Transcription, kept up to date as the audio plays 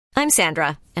I'm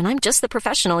Sandra, and I'm just the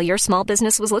professional your small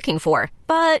business was looking for.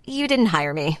 But you didn't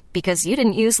hire me because you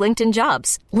didn't use LinkedIn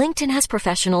Jobs. LinkedIn has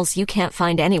professionals you can't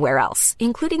find anywhere else,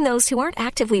 including those who aren't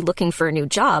actively looking for a new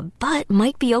job, but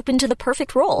might be open to the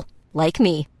perfect role, like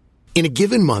me. In a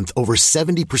given month, over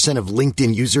 70% of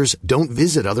LinkedIn users don't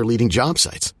visit other leading job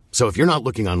sites. So if you're not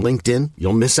looking on LinkedIn,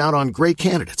 you'll miss out on great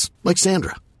candidates like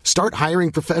Sandra. Start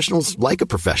hiring professionals like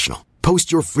a professional.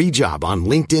 Post your free job on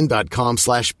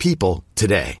linkedin.com/people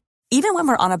today. Even when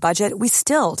we're on a budget, we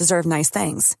still deserve nice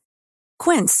things.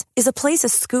 Quince is a place to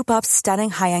scoop up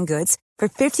stunning high-end goods for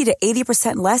 50 to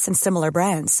 80% less than similar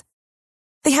brands.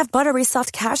 They have buttery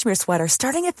soft cashmere sweaters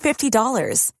starting at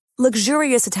 $50,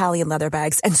 luxurious Italian leather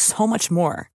bags, and so much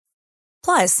more.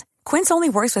 Plus, Quince only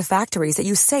works with factories that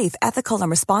use safe, ethical,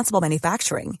 and responsible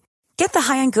manufacturing. Get the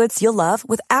high-end goods you'll love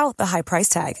without the high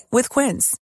price tag with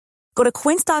Quince. Go to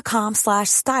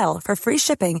quince.com/style for free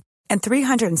shipping and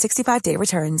 365-day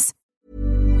returns.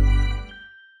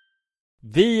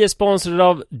 Vi är sponsrade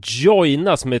av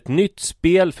Joina, som är ett nytt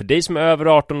spel för dig som är över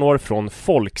 18 år från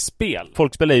Folkspel.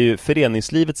 Folkspel är ju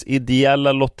föreningslivets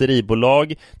ideella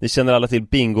lotteribolag. Ni känner alla till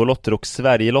Bingolotter och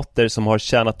Sverigelotter som har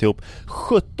tjänat ihop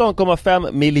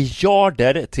 17,5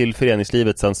 miljarder till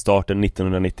föreningslivet sedan starten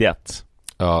 1991.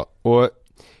 Ja, och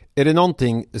är det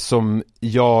någonting som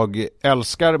jag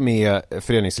älskar med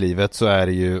föreningslivet så är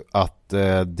det ju att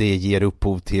det ger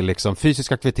upphov till liksom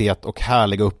fysisk aktivitet och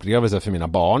härliga upplevelser för mina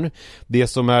barn. Det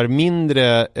som är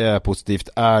mindre positivt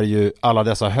är ju alla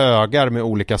dessa högar med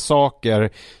olika saker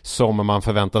som man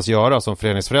förväntas göra som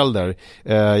föreningsförälder.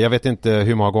 Jag vet inte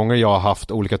hur många gånger jag har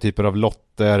haft olika typer av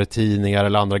lotter, tidningar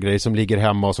eller andra grejer som ligger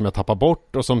hemma och som jag tappar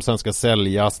bort och som sen ska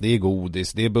säljas. Det är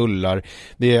godis, det är bullar,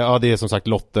 det är som sagt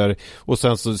lotter, och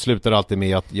sen så slutar det alltid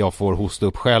med att jag får hosta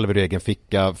upp själv i egen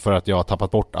ficka för att jag har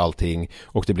tappat bort allting,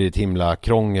 och det blir ett himla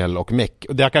krångel och meck.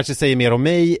 Och det kanske säger mer om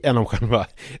mig än om själva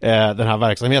den här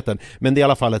verksamheten, men det är i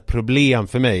alla fall ett problem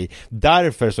för mig.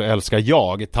 Därför så älskar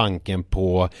jag tanken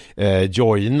på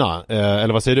Joina,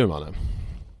 eller vad säger du, Manne?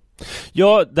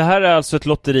 Ja, det här är alltså ett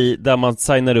lotteri där man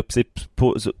signar upp sig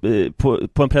på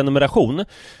en prenumeration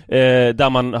där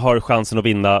man har chansen att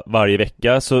vinna varje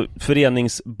vecka. Så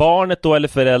föreningsbarnet då, eller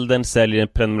föräldern, säljer en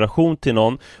prenumeration till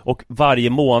någon, och varje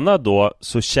månad då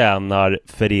så tjänar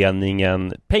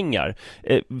föreningen pengar.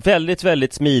 Väldigt,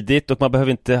 väldigt smidigt, och man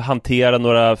behöver inte hantera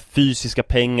några fysiska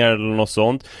pengar eller något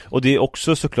sånt. Och det är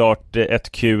också såklart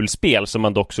ett kul spel som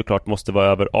man dock såklart måste vara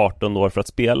över 18 år för att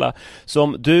spela. Så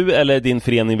om du eller din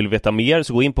förening vill veta mer,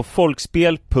 så gå in på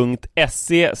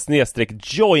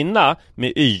folkspel.se/joina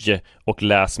med y och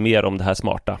läs mer om det här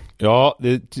smarta. Ja,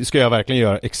 det ska jag verkligen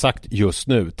göra exakt just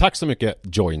nu. Tack så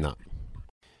mycket, Joina.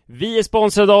 Vi är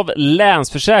sponsrade av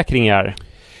Länsförsäkringar.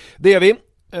 Det är vi.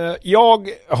 Jag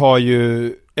har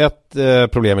ju ett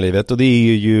problem i livet, och det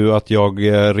är ju att jag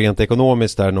rent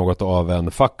ekonomiskt är något av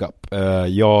en fuck-up.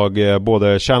 Jag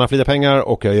både tjänar för lite pengar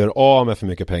och jag gör av med för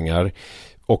mycket pengar.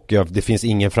 Och det finns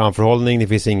ingen framförhållning, det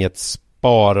finns inget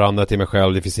sparande till mig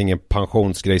själv, det finns ingen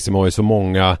pensionsgrej som har ju så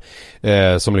många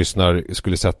som lyssnar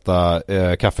skulle sätta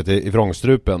kaffet i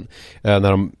vrångstrupen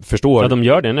när de förstår. Ja, de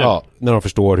gör det nu. Ja, när de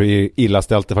förstår hur illa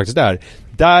ställt det faktiskt är.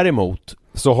 Däremot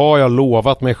så har jag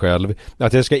lovat mig själv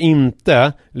att jag ska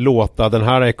inte låta den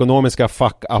här ekonomiska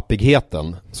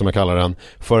fuck-uppigheten, som jag kallar den,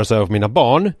 föras över på mina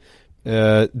barn.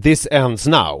 This ends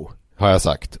now, har jag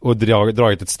sagt, och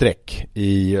dragit ett streck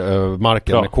i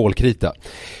marken med kolkrita.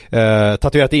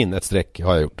 Tatuerat in ett streck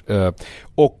har jag gjort.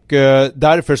 Och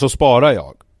därför så sparar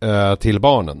jag till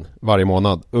barnen varje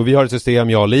månad. Och vi har ett system,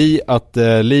 jag och Li, att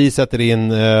Li sätter in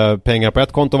pengar på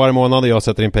ett konto varje månad och jag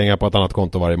sätter in pengar på ett annat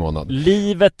konto varje månad.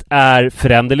 Livet är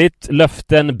föränderligt,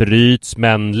 löften bryts,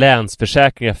 men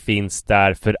Länsförsäkringar finns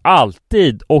där för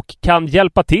alltid och kan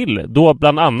hjälpa till, då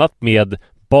bland annat med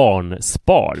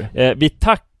barnspar. Vi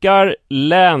tackar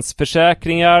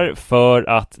Länsförsäkringar för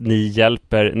att ni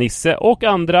hjälper Nisse och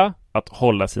andra att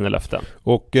hålla sina löften.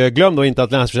 Och glöm då inte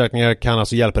att Länsförsäkringar kan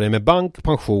alltså hjälpa dig med bank,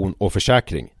 pension och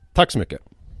försäkring. Tack så mycket.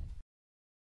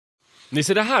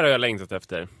 Nisse, det här har jag längtat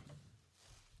efter.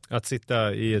 Att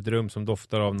sitta i ett rum som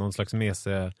doftar av någon slags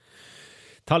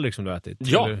tallrik som du har ätit.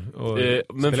 Ja,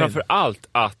 men framför allt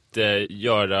att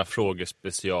göra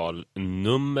frågespecial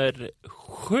nummer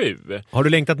 7. Har du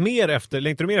längtar du mer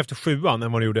efter 7:an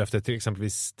än vad du gjorde efter till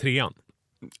exempelvis 3:an?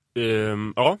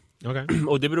 Ja. Okay.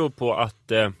 Och det beror på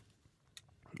att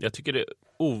jag tycker det är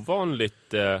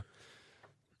ovanligt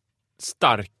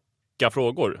starka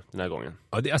frågor den här gången.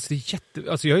 Ja, det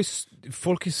är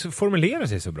folk formulerar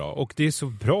sig så bra och det är så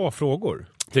bra frågor.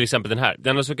 Till exempel den här.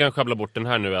 Den så kan jag schabbla bort den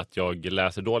här nu att jag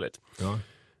läser dåligt. Ja.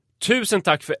 Tusen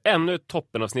tack för ännu ett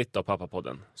toppenavsnitt av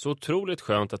Pappapodden. Så otroligt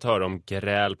skönt att höra om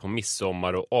gräl på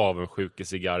midsommar och avundsjuka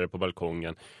cigarrer på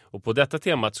balkongen. Och på detta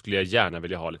temat skulle jag gärna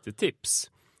vilja ha lite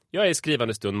tips. Jag är i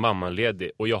skrivande stund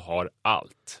mammanledig och jag har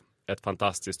allt. Ett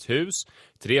fantastiskt hus,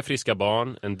 3 friska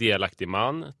barn, en delaktig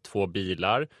man, 2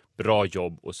 bilar, bra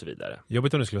jobb och så vidare.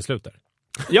 Jobbigt om du skulle sluta.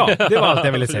 Ja, det var allt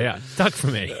jag ville säga. Tack för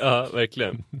mig. Ja,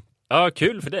 verkligen. Ja,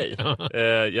 kul för dig.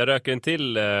 Jag röker en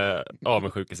till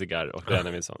avundsjuka cigarr och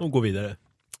tränar min son. Och gå vidare.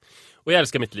 Och jag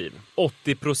älskar mitt liv.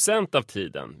 80% av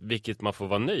tiden, vilket man får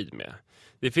vara nöjd med.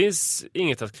 Det finns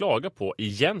inget att klaga på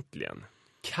egentligen.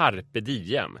 Carpe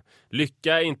diem.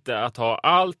 Lycka är inte att ha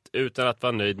allt utan att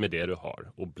vara nöjd med det du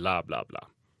har. Och bla bla bla.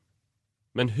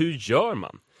 Men hur gör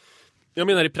man? Jag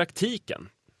menar i praktiken.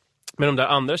 Men de där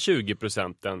andra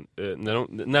 20%,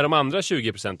 när de andra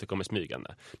 20% kommer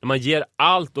smygande. När man ger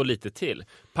allt och lite till.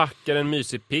 Packar en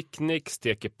mysig picknick,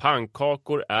 steker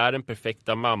pannkakor, är den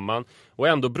perfekta mamman. Och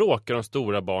ändå bråkar de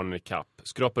stora barnen i kapp.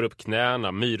 Skrapar upp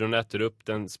knäna, myrorna äter upp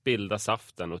den spillda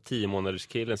saften. Och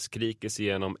 10-månaderskillen skriker sig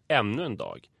igenom ännu en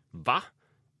dag. Va?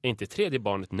 Är inte tredje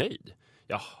barnet nöjd?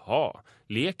 Jaha,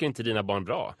 leker inte dina barn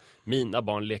bra? Mina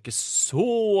barn leker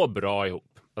så bra ihop.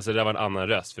 Alltså det där var en annan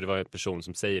röst, för det var en person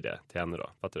som säger det till henne då,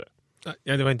 fattar du?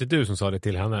 Ja, det var inte du som sa det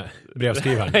till henne,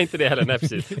 brevskrivaren. Nej, inte det heller, nej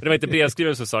precis. Det var inte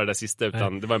brevskrivaren som sa det där sista,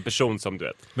 utan det var en person som du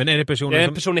vet. Men är det personen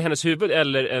en person i hennes huvud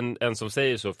eller en som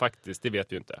säger så faktiskt, det vet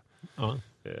du inte. Ja.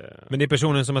 Men det är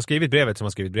personen som har skrivit brevet som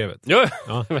har skrivit brevet. Ja,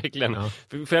 ja. Verkligen. Ja.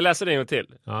 Får jag läsa det en gång till?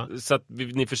 Ja. Så att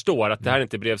ni förstår att det här är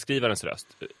inte brevskrivarens röst.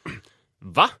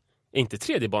 Va? Är inte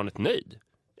tredje barnet nöjd?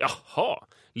 Jaha,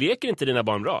 leker inte dina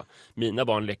barn bra? Mina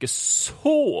barn leker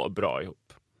så bra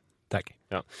ihop. Tack.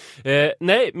 Ja.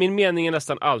 Nej, min mening är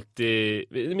nästan alltid...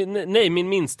 min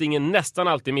minsting är nästan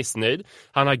alltid missnöjd.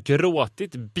 Han har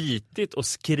gråtit, bitit och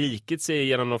skrikit sig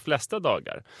igenom de flesta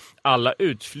dagar. Alla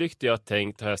utflykter jag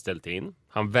tänkt har jag ställt in.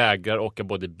 Han vägrar åka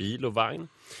både bil och vagn.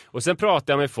 Och sen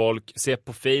pratar jag med folk, ser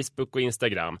på Facebook och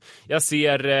Instagram. Jag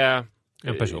ser...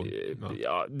 en person.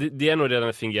 Ja, det är nog redan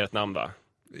ett fingerat namn, va?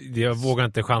 Jag vågar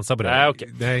inte chansa på det. Nej, okay.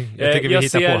 Nej, jag tycker vi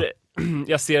hittar på.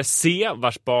 Jag ser C,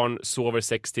 vars barn sover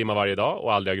 6 timmar varje dag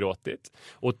och aldrig har gråtit.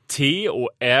 Och T och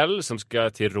L som ska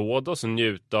till Rhodos och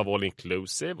njuta av all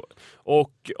inclusive.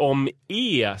 Och om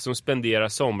E som spenderar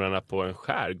somrarna på en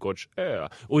skärgårdsö.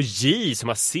 Och J som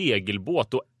har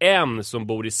segelbåt. Och N som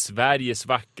bor i Sveriges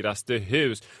vackraste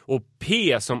hus. Och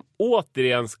P som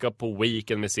återigen ska på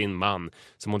weekend med sin man,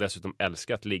 som hon dessutom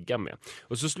älskar att ligga med.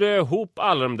 Och så slår jag ihop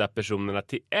alla de där personerna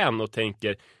till en och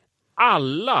tänker...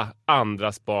 Alla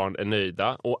andras barn är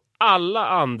nöjda och alla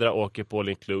andra åker på all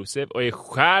inclusive och är i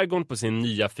skärgården på sin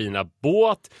nya fina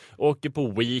båt, åker på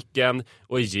weekend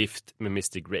och är gift med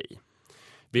Mr. Grey.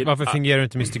 Varför fungerar du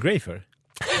inte Mr. Grey för?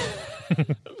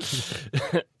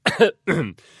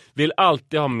 Vill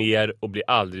alltid ha mer och blir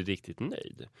aldrig riktigt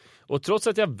nöjd. Och trots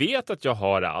att jag vet att jag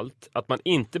har allt, att man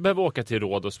inte behöver åka till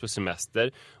Rhodos på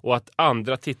semester och att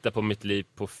andra tittar på mitt liv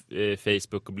på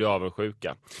Facebook och blir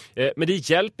avundsjuka. Men det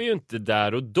hjälper ju inte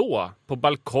där och då på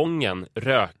balkongen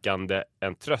rökande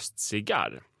en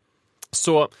tröstcigarr.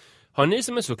 Så har ni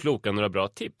som är så kloka några bra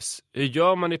tips? Hur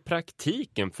gör man i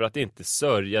praktiken för att inte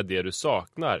sörja det du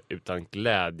saknar utan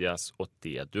glädjas åt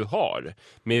det du har?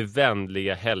 Med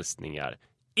vänliga hälsningar,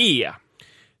 E.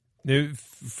 Nu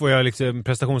får jag liksom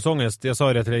prestationsångest. Jag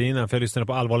sa det till dig innan för jag lyssnade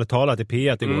på Allvarligt talat i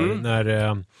P1 igår.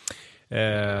 När,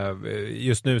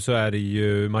 just nu så är det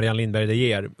ju Marianne Lindberg de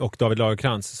Geer och David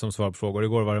Lagerkrans som svarar på frågor.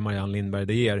 Igår var det Marianne Lindberg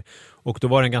de Geer. Och då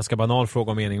var det en ganska banal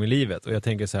fråga om mening med livet. Och jag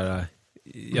tänker så här...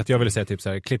 Att jag ville säga typ så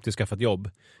här, klipp till skaffat jobb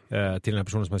till den här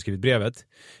personen som har skrivit brevet.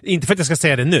 Inte för att jag ska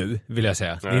säga det nu, vill jag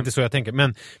säga. Nej. Det är inte så jag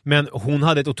tänker. Men hon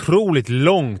hade ett otroligt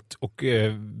långt och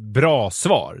bra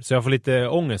svar. Så jag får lite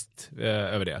ångest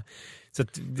över det. Så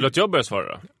att, låt jag börja svara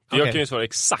då. Okay. Jag kan ju svara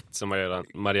exakt som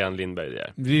Marianne Lindberg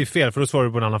är. Det är ju fel, för då svarar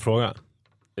du på en annan fråga.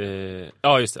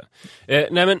 Ja, just det.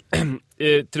 Nej men,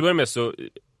 till att börja med så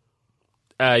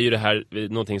är ju det här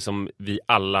någonting som vi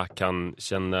alla kan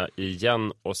känna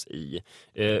igen oss i.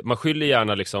 Man skyller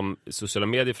gärna liksom sociala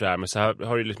medier för det här, men så här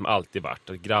har det liksom alltid varit.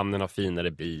 Att grannen har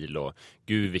finare bil och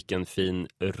gud vilken fin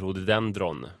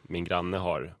rhododendron min granne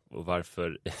har. Och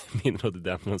varför min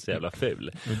rhododendron så jävla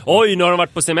ful. Oj, nu har de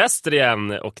varit på semester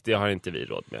igen och det har inte vi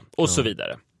råd med. Och så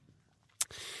vidare.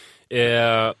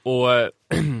 Och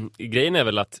grejen är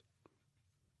väl att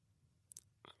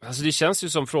alltså det känns ju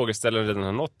som frågeställaren redan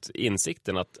har nått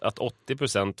insikten att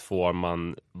 80% får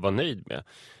man vara nöjd med.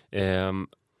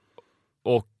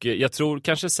 Och jag tror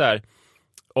kanske så här,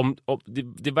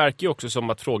 det verkar ju också som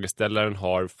att frågeställaren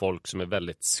har folk som är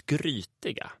väldigt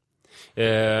skrytiga.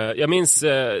 Jag minns,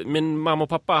 min mamma och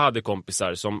pappa hade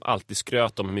kompisar som alltid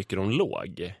skröt om hur mycket de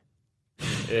låg.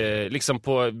 Liksom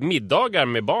på middagar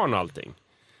med barn och allting.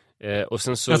 Och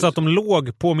sen så... Alltså att de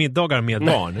låg på middagar med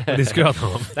barn. Det skröt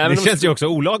om. Det känns ju också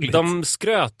olagligt. De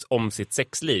skröt om sitt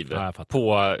sexliv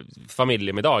på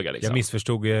familjemiddagar. Liksom. Jag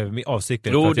missförstod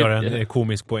avsikten för att göra en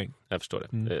komisk poäng. Jag förstår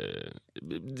det.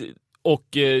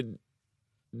 Och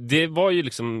det var ju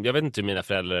liksom, jag vet inte hur mina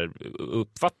föräldrar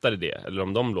uppfattade det, eller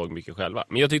om de låg mycket själva.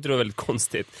 Men jag tyckte det var väldigt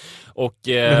konstigt. Och,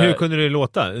 men hur kunde det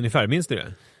låta ungefär? Minns du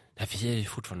det? Nej, vi är ju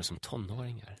fortfarande som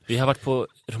tonåringar. Vi har varit på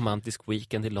romantisk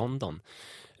weekend i London.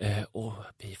 Och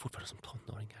vi är fortfarande som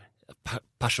tonåringar.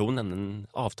 Passionen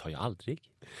avtar ju aldrig.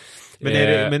 Men det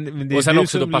är och sen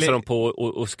också då passar de på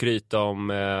och skryta om...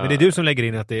 Men det är du som lägger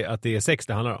in att det är sex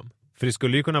det handlar om. För det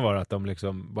skulle ju kunna vara att de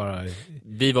liksom bara...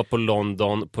 Vi var på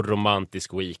London på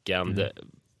romantisk weekend.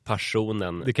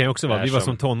 Passionen. Det kan ju också vara, vi var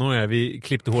som tonåringar, vi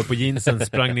klippte hår på jeansen,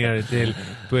 sprang ner till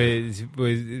på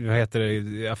vad heter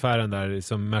det, affären där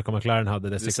som Malcolm McLaren hade,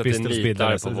 där Sex Pistols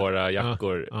bildade på våra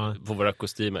jackor, på våra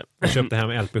kostymer. Och köpte hem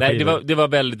LP-skivor. Nej, det var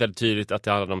väldigt, väldigt tydligt att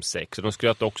det handlade om sex. Och de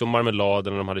skröt också om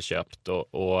marmeladen de hade köpt.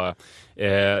 Och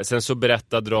sen så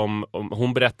berättade de,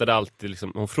 hon berättade alltid,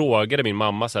 liksom, hon frågade min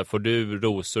mamma så här, får du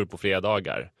rosor på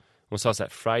fredagar? Hon sa så här,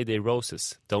 Friday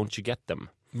roses, don't you get them?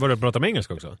 Var det att prata om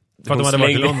engelska också? För att de hade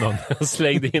varit i London. Hon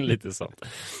slängde in lite sånt.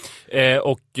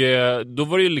 Då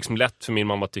var det ju liksom lätt för min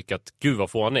mamma att tycka att gud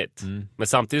vad fånigt. Men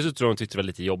samtidigt så tror hon tyckte det var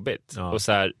lite jobbigt. Ja.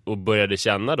 Och började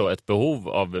känna då ett behov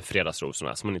av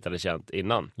fredagsrosorna som hon inte hade känt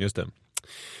innan. Just det.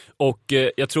 Och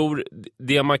jag tror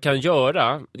det man kan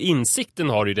göra, insikten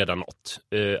har ju redan nått,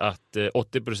 att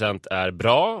 80% är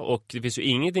bra, och det finns ju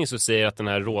ingenting som säger att den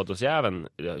här rådåsjäveln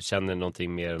känner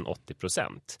någonting mer än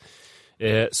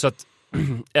 80%. Så att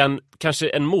kanske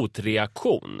en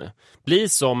motreaktion blir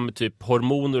som typ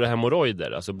hormoner och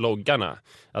hemorrojder, alltså bloggarna,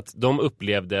 att de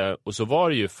upplevde, och så var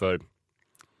det ju för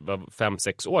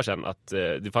 5-6 år sedan, att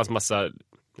det fanns massa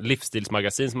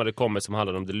livsstilsmagasin som hade kommit som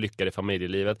handlade om det lyckade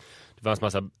familjelivet. Det fanns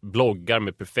massa bloggar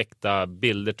med perfekta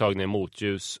bilder tagna i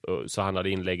motljus, och så handlade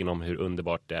inläggen om hur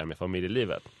underbart det är med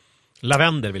familjelivet.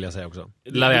 Lavendel vill jag säga också.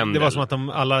 Lavendel. Det var som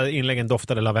att alla inläggen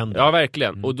doftade lavendel. Ja,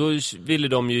 verkligen. Och då ville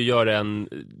de ju göra en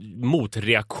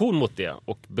motreaktion mot det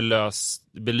och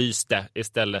belyste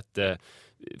istället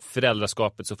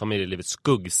föräldraskapets och familjelivets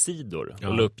skuggsidor.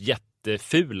 Och la upp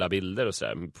jättefula bilder och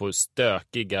sådär på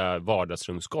stökiga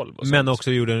vardagsrumsgolv. Och men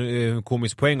också gjorde en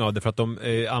komisk poäng av det, för att de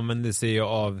använde sig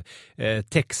av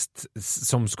text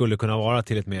som skulle kunna vara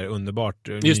till ett mer underbart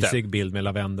mysig bild med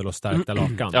lavendel och stärkta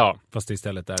lakan. Ja. Fast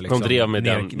istället är liksom de drev med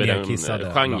den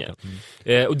genren.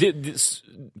 Och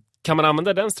kan man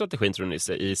använda den strategin, tror ni,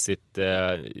 i sitt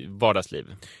vardagsliv?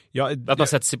 Ja, att man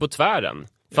sätter sig på tvären.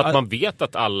 För att man vet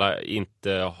att alla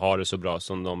inte har det så bra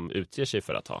som de utger sig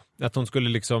för att ha. Att de skulle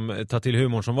liksom ta till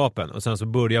humor som vapen och sen så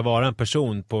börja vara en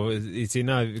person i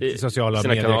sina sociala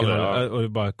medier kanaler,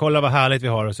 och bara kolla vad härligt vi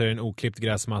har, och så är det en oklippt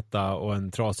gräsmatta och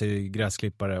en trasig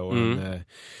gräsklippare och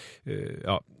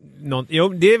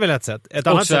det är väl ett sätt. Ett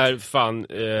annat sätt.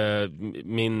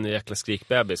 Min jäkla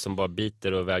skrikbebis som bara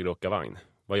biter och vägrar åka vagn.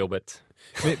 Vad jobbigt.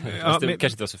 Kanske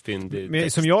inte var så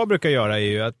fyndigt. Som jag brukar göra är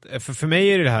ju att för mig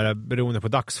är det här beroende på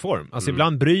dagsform. Alltså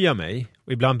ibland bryr jag mig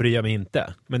och ibland bryr jag mig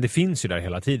inte. Men det finns ju där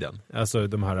hela tiden. Alltså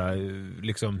de här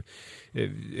liksom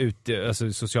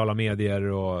alltså sociala medier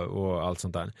och allt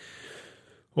sånt där.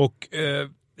 Och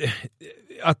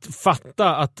att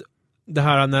fatta att det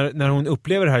här när hon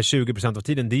upplever det här 20% av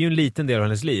tiden, det är ju en liten del av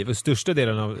hennes liv, och största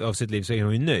delen av sitt liv så är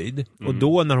hon ju nöjd. Och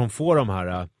då när hon får de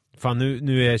här fan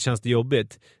nu känns det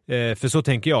jobbigt. För så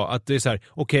tänker jag, att det är så här,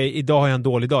 okej, idag har jag en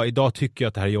dålig dag, idag tycker jag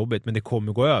att det här är jobbigt, men det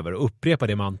kommer gå över, och upprepa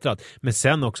det mantrat. Men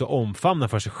sen också omfamna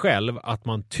för sig själv att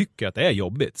man tycker att det är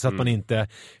jobbigt, så att man inte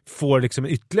får liksom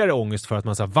ytterligare ångest för att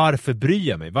man säger, varför bryr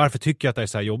jag mig? Varför tycker jag att det är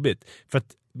så här jobbigt? För att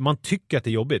man tycker att det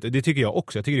är jobbigt, och det tycker jag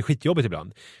också. Jag tycker det är skitjobbigt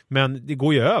ibland. Men det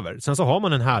går ju över. Sen så har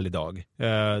man en härlig dag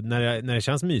när det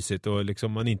känns mysigt och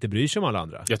liksom man inte bryr sig om alla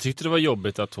andra. Jag tyckte det var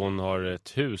jobbigt att hon har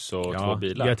ett hus och 2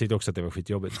 bilar. Jag tyckte också att det var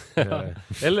skitjobbigt.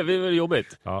 Eller det var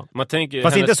jobbigt. Ja. Man tänker,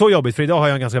 fast inte så jobbigt, för idag har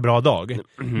jag en ganska bra dag.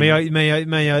 Men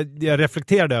jag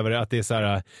reflekterade över att det är så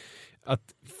här, att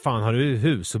fan, har du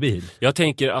hus och bil? Jag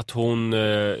tänker att hon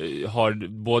har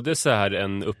både så här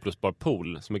en upplösbar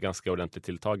pool som är ganska ordentligt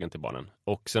tilltagen till barnen.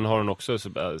 Och sen har hon också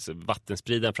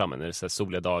vattenspriden framme när det är så här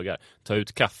soliga dagar. Ta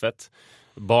ut kaffet.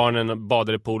 Barnen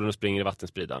badar i poolen och springer i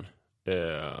vattenspridaren.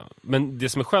 Men det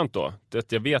som är skönt då, det är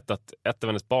att jag vet att ett av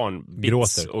hennes barn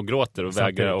gråter och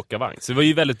vägrar åka vagn. Så det var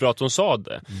ju väldigt bra att hon sa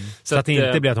det. Så att det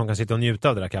inte blir att hon kan sitta och njuta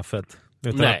av det där kaffet.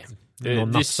 Nej.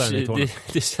 Någon nafsar den i tårna.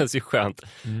 Det känns ju skönt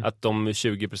att de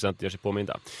 20% gör sig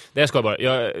påminda. Det jag ska bara.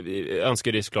 Jag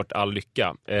önskar dig såklart all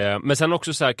lycka. Men sen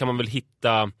också så här kan man väl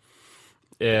hitta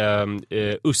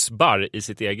usbar i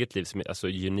sitt eget liv, alltså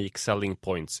unique selling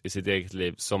points i sitt eget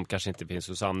liv som kanske inte finns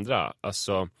hos andra.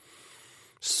 Alltså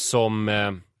som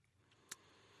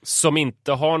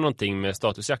inte har någonting med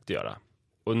statusjakt att göra.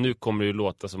 Och nu kommer det ju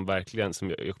låta som verkligen,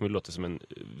 jag kommer ju låta som en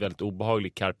väldigt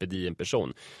obehaglig carpe diem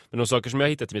person. Men de saker som jag har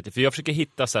hittat i mitt liv, för jag försöker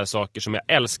hitta så här saker som jag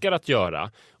älskar att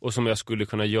göra och som jag skulle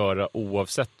kunna göra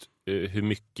oavsett hur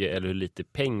mycket eller hur lite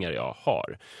pengar jag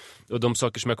har. Och de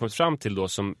saker som jag kommit fram till då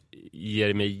som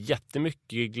ger mig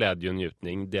jättemycket glädje och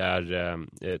njutning, det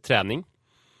är träning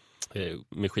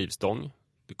med skivstång.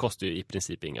 Det kostar ju i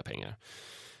princip inga pengar.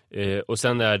 Och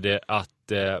sen är det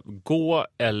att gå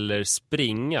eller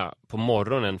springa på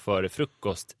morgonen före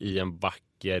frukost i en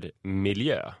vacker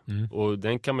miljö. Och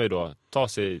den kan man ju då ta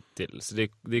sig till. Så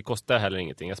det kostar heller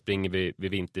ingenting. Jag springer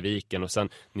vid Vinterviken och sen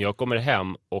när jag kommer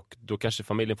hem och då kanske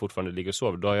familjen fortfarande ligger och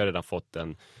sover, då har jag redan fått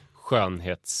en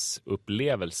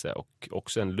skönhetsupplevelse och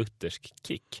också en luthersk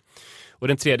kick. Och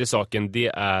den tredje saken, det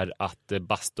är att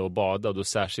basta och bada, och då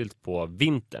särskilt på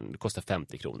vintern. Det kostar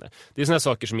 50 kronor. Det är sådana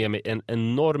saker som ger mig en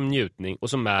enorm njutning och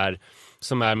som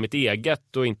är mitt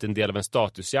eget och inte en del av en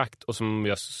statusjakt, och som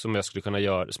jag skulle kunna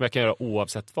göra, som jag kan göra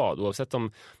oavsett vad. Oavsett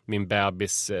om min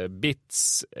bebis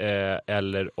bits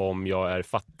eller om jag är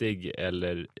fattig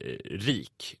eller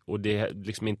rik. Och det är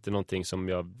liksom inte någonting som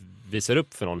jag visar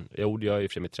upp för någon. Jag gör ju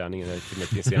för mig träningen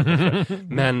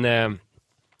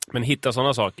men hitta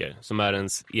sådana saker som är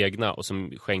ens egna och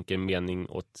som skänker mening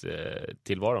åt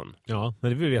tillvaron. Ja,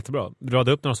 men det blir jättebra.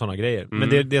 Rada upp några sådana grejer.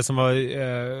 Men det som var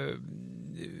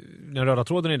den röda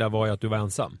tråden i där var ju att du var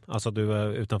ensam. Alltså att du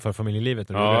var utanför familjelivet.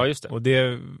 Ja, just det. Och det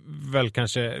är väl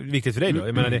kanske viktigt för dig då.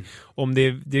 Jag menar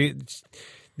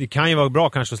det kan ju vara bra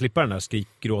kanske att slippa den där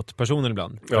skrikgråt-personen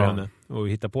ibland för henne och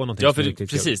hitta på någonting. Ja, för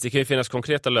precis. Det kan ju finnas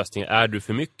konkreta lösningar. Är du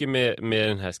för mycket med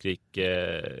den här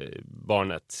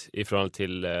skrikbarnet i förhållande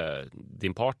till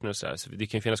din partner så här. Så det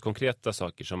kan ju finnas konkreta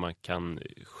saker som man kan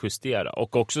justera.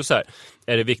 Och också så här,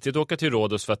 är det viktigt att åka till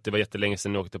Rhodos för att det var jättelänge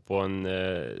sedan jag åkte på en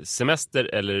semester,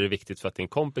 eller är det viktigt för att din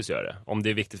kompis gör det? Om det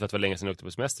är viktigt för att det var länge sedan jag åkte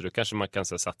på semester, då kanske man kan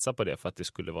så här, satsa på det för att det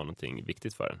skulle vara någonting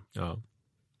viktigt för en. Ja.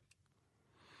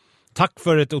 Tack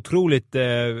för ett otroligt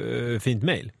fint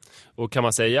mejl. Och kan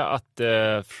man säga att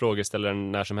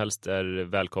frågeställaren när som helst är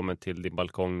välkommen till din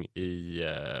balkong i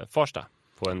Farsta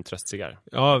på en tröstcigarr?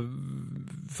 Ja,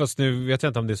 fast nu vet jag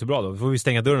inte om det är så bra då. Då får vi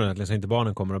stänga dörren så inte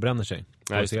barnen kommer och bränner sig.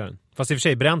 Nej, fast i och för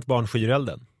sig, bränt barn skyr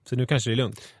elden. Så nu kanske det är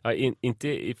lugnt. Ja, inte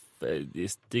i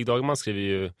Stig Dagerman skriver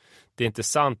ju, det är inte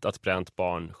sant att bränt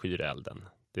barn skyr elden.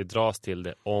 Det dras till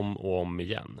det om och om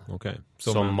igen. Okay.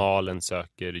 Som malen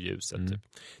söker ljuset. Typ.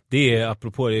 Det är,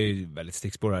 apropå, det är väldigt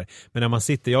stickspår här. Men när man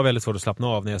sitter, jag har väldigt svårt att slappna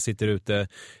av när jag sitter ute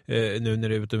nu när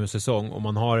det är utomhussäsong och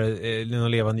man har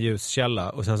en levande ljuskälla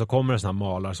och sen så kommer det såna här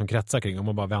malar som kretsar kring och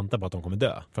man bara väntar på att de kommer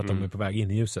dö för att de är på väg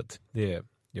in i ljuset. Det är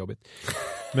jobbigt.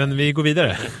 Men vi går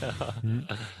vidare.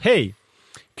 Hej!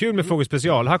 Kul med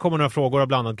frågespecial. Här kommer några frågor av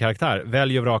blandad karaktär.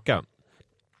 Välj och vraka.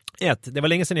 1. Det var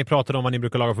länge sedan ni pratade om vad ni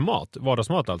brukar laga för mat.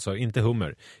 Vardagsmat alltså, inte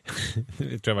hummer.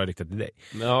 Det tror jag var riktigt till dig.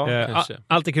 Ja, kanske.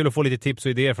 Alltid kul att få lite tips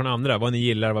och idéer från andra. Vad ni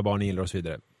gillar, vad barnen gillar och så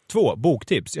vidare. 2.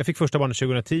 Boktips. Jag fick första barnet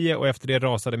 2010 och efter det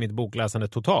rasade mitt bokläsande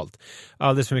totalt.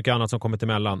 Alldeles för mycket annat som kommit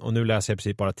emellan och nu läser jag i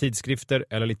princip bara tidskrifter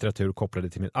eller litteratur kopplade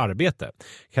till mitt arbete.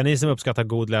 Kan ni som uppskattar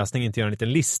god läsning inte göra en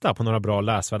liten lista på några bra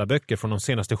läsvärda böcker från de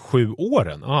senaste 7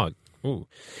 åren?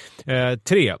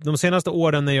 3. De senaste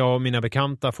åren när jag och mina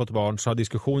bekanta fått barn så har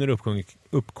diskussioner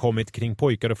uppkommit kring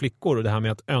pojkar och flickor och det här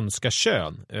med att önska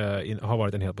kön har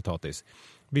varit en het potatis.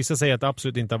 Vissa säger att det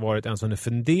absolut inte har varit ens en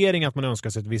fundering att man önskar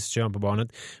sig ett visst kön på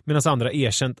barnet, medan andra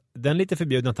erkänt den lite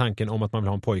förbjudna tanken om att man vill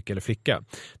ha en pojke eller flicka.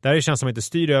 Det här känns som att inte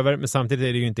styr över, men samtidigt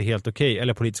är det ju inte helt okej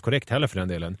eller politiskt korrekt heller för den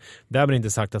delen. Därmed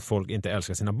inte sagt att folk inte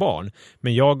älskar sina barn.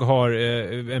 Men jag har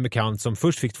en bekant som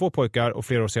först fick 2 pojkar och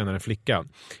flera år senare en flicka.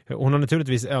 Hon har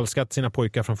naturligtvis älskat sina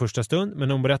pojkar från första stund,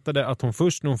 men hon berättade att hon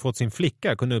först när hon fått sin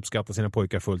flicka kunde uppskatta sina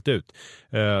pojkar fullt ut.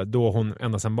 Då hon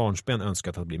ända sedan barnsben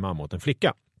önskat att bli mamma åt en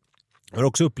flicka. Jag har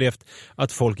också upplevt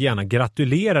att folk gärna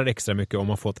gratulerar extra mycket om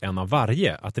man fått en av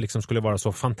varje. Att det liksom skulle vara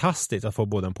så fantastiskt att få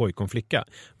både en pojke och en flicka.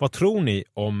 Vad tror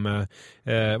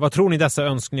ni dessa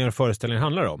önskningar och föreställningar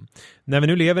handlar om? När vi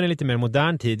nu lever i en lite mer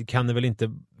modern tid kan det väl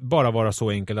inte bara vara så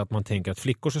enkelt att man tänker att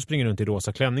flickor ska springa runt i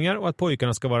rosa klänningar och att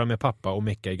pojkarna ska vara med pappa och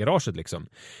mecka i garaget liksom.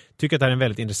 Tycker att det här är en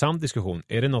väldigt intressant diskussion.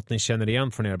 Är det något ni känner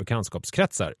igen från era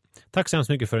bekantskapskretsar? Tack så hemskt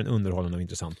mycket för en underhållande och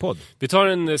intressant podd. Vi tar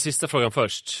den sista frågan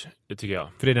först, det tycker jag.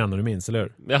 För det är det enda du minns. finns, eller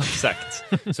hur? Ja, exakt.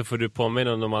 Så får du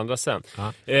påminna om de andra sen.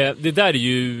 Det där är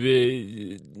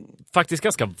ju faktiskt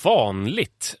ganska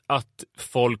vanligt att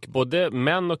folk, både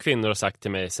män och kvinnor, har sagt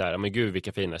till mig så här: men gud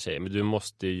vilka fina tjejer, men du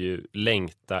måste ju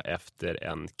längta efter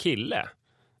en kille.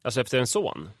 Alltså efter en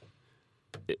son.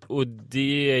 Och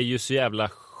det är ju så jävla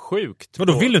sjukt. Och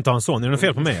då vill du inte ha en son? Är det något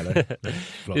fel på mig eller?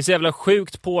 Det är så jävla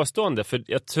sjukt påstående, för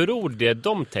jag tror det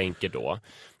de tänker då.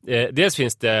 Dels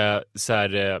finns det så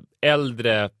här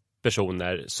äldre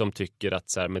personer som tycker att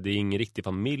så här, men det är ingen riktig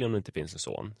familj om det inte finns en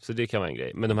son. Så det kan vara en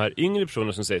grej. Men de här yngre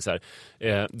personerna som säger så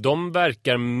här, de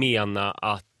verkar mena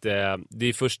att det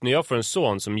är först när jag får en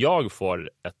son som jag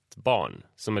får ett barn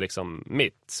som är liksom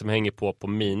mitt, som hänger på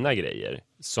mina grejer,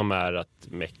 som är att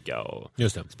mecka och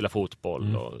spela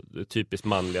fotboll och typiskt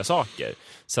manliga saker.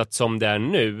 Så att som det är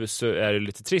nu så är det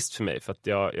lite trist för mig, för att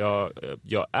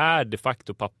jag är de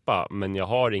facto pappa, men jag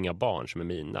har inga barn som är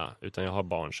mina, utan jag har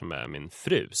barn som är min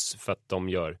frus, för att de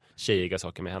gör tjejiga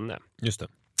saker med henne. Just det.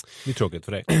 Det är tråkigt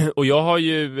för dig. Och jag har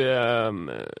ju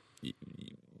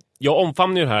jag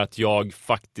omfamnar ju det här att jag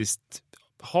faktiskt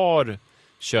har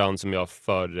kön som jag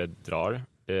föredrar,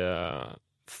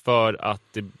 för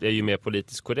att det är ju mer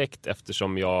politiskt korrekt,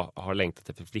 eftersom jag har längtat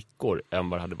efter flickor än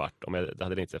vad det hade varit om jag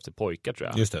hade längtat efter pojkar, tror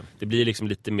jag. Just det. Det blir liksom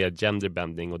lite mer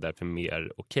genderbending och därför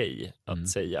mer okej att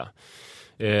säga.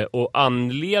 Och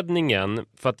anledningen,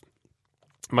 för att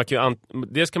man kan ju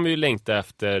dels kan man ju längta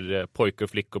efter pojkar och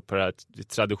flickor på det här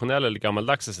traditionella eller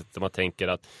gammaldags sättet, där man tänker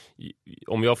att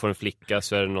om jag får en flicka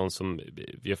så är det någon som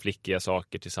gör flickiga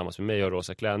saker tillsammans med mig och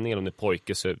rosa klänning, eller om det är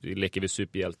pojke så leker vi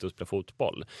superhjälte och spelar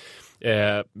fotboll.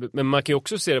 Men man kan ju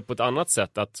också se det på ett annat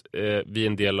sätt, att vi är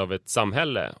en del av ett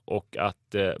samhälle och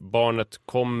att barnet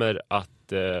kommer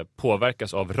att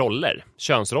påverkas av roller,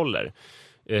 könsroller.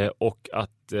 Och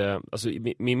att alltså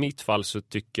i mitt fall så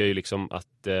tycker jag ju liksom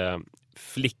att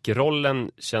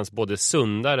flickrollen känns både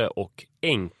sundare och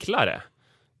enklare.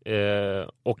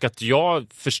 Och att jag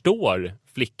förstår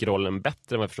flickrollen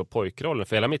bättre än vad jag förstår pojkrollen.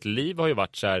 För hela mitt liv har ju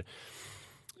varit så här...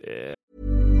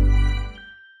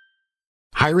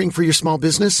 Hiring for your small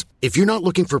business? If you're not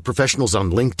looking for professionals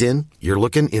on LinkedIn, you're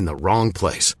looking in the wrong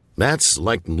place.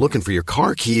 That's like looking for your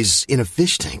car keys in a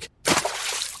fish tank.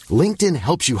 LinkedIn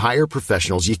helps you hire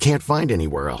professionals you can't find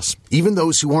anywhere else, even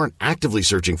those who aren't actively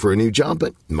searching for a new job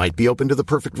but might be open to the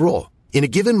perfect role. In a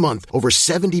given month, over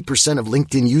 70% of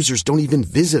LinkedIn users don't even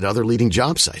visit other leading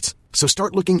job sites. So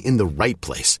start looking in the right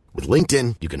place. With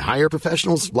LinkedIn, you can hire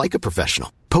professionals like a professional.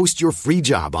 Post your free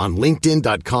job on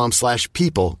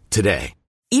linkedin.com/people today.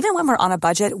 Even when we're on a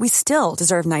budget, we still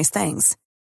deserve nice things.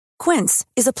 Quince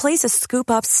is a place to scoop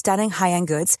up stunning high-end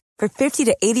goods for 50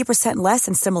 to 80% less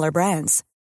than similar brands.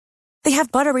 They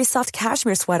have buttery soft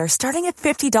cashmere sweaters starting at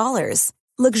 $50,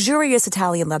 luxurious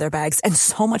Italian leather bags, and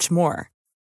so much more.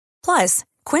 Plus,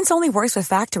 Quince only works with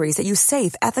factories that use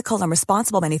safe, ethical, and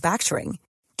responsible manufacturing.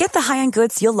 Get the high-end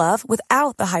goods you'll love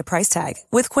without the high price tag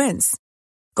with Quince.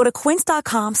 Go to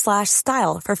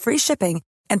quince.com/style for free shipping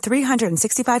and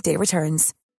 365-day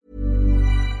returns.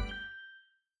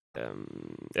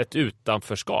 Ett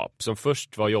utanförskap som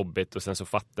först var jobbigt och sen så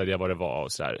fattade jag vad det var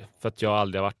och så här. För att jag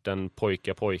aldrig har varit en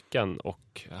pojken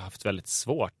och haft väldigt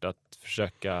svårt att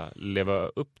försöka leva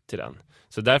upp till den.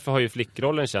 Så därför har ju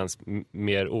flickrollen känts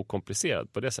mer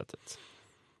okomplicerad på det sättet.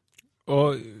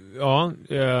 Och ja,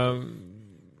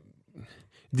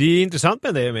 det är intressant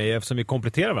med det och mig, eftersom vi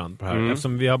kompletterar varandra på det här.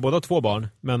 Eftersom vi har båda 2 barn,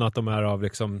 men att de är av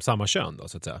liksom samma kön då,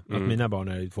 så att säga. Att mina barn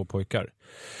är 2 pojkar.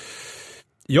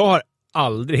 Jag har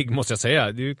aldrig, måste jag säga,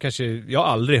 jag har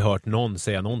aldrig hört någon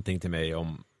säga någonting till mig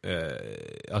om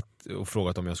och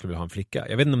frågat om jag skulle vilja ha en flicka.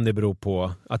 Jag vet inte om det beror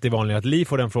på att det är vanligt att Li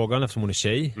får den frågan eftersom hon är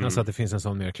tjej. Alltså att det finns en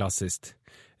sån mer klassiskt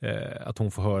att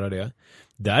hon får höra det.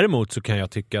 Däremot så kan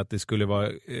jag tycka att det skulle vara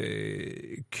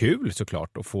kul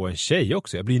såklart att få en tjej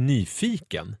också. Jag blir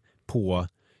nyfiken på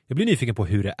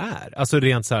hur det är. Alltså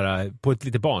rent så här på ett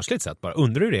lite barnsligt sätt bara.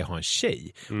 Undrar hur det är att ha en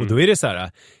tjej. Och då är det så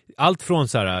här allt från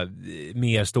så här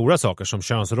mer stora saker som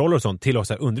könsroller och sånt till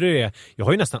också så här, undrar hur det är. Jag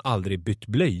har ju nästan aldrig bytt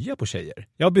blöja på tjejer.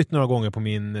 Jag har bytt några gånger på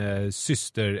min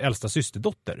äldsta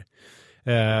systerdotter.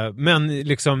 Men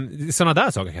liksom sådana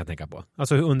där saker kan jag tänka på.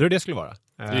 Alltså hur undrar hur det skulle vara?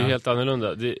 Det är helt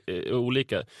annorlunda. Det är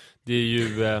olika. Det är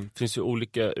ju finns ju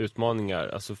olika utmaningar.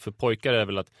 Alltså för pojkar är det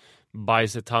väl att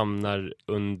bajset hamnar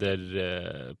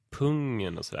under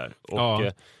pungen och sådär. Och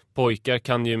pojkar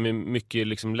kan ju mycket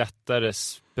liksom lättare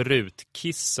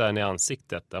sprutkissa i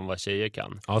ansiktet än vad tjejer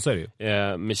kan. Ja, så är det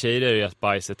ju. Med tjejer är det ju att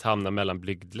bajset hamnar mellan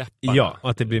blygdläpparna. Ja,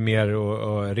 att det blir mer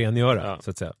att rengöra, så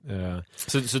att säga.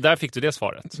 Så där fick du det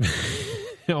svaret.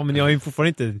 Ja, men jag har ju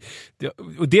fortfarande inte...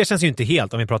 Och det känns ju inte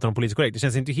helt, om vi pratar om politiskt korrekt, det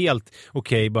känns inte helt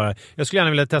okej bara. Jag skulle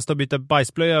gärna vilja testa att byta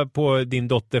bajsblöja på din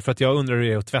dotter för att jag undrar hur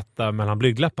det är att tvätta mellan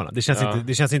blygdläpparna. Det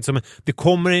känns inte som... Det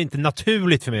kommer inte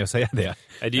naturligt för mig att säga det.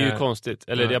 Nej, det är ju konstigt.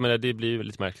 Eller jag menar, det blir ju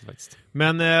lite märkligt faktiskt.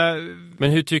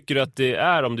 Men hur tycker du att det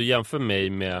är om du jämför mig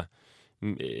med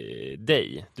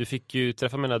dig? Du fick ju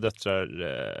träffa mina döttrar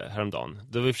häromdagen.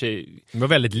 Det var i och för sig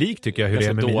väldigt likt tycker jag hur det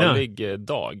är med mina. Dålig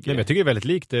dag. Nej, men jag tycker det är väldigt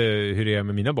likt hur det är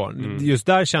med mina barn. Just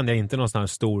där kände jag inte någon sån här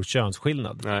stor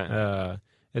könsskillnad.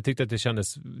 Jag tyckte att det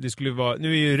kändes, det skulle vara,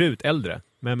 nu är ju Rut äldre,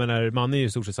 men man är ju i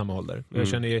stort sett samma ålder. Jag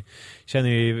känner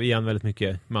ju igen väldigt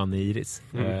mycket man i Iris.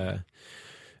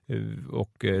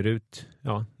 Och Rut,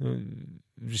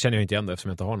 känner jag inte igen det eftersom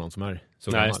jag inte har någon som är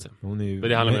så gammal. Hon är ju, men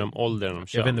det handlar mer om ålder än om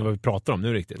kön. Jag vet inte vad vi pratar om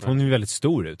nu riktigt. Hon är ju väldigt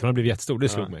stor ut. Hon har blivit jättestor, det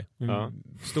slog mig.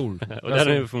 Stor. Och det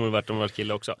hade ju förmodligen varit om hon var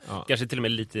kille också. Kanske till och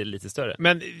med lite större.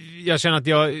 Men jag känner att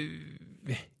jag...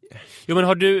 Jo, men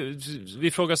har du...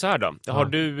 Vi frågar så här då. Har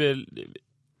du...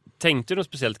 Tänkte du något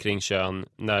speciellt kring kön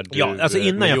när du... Ja, alltså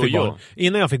innan jag fick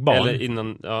barn. Eller innan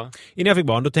jag fick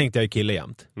barn, då tänkte jag kille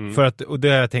jämt. För att, och det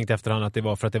har jag tänkt efterhand att det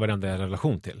var för att det var den där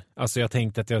relation till. Alltså jag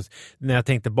tänkte att när jag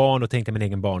tänkte barn, då tänkte jag min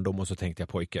egen barndom och så tänkte jag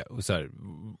pojke. Och så här,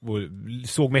 och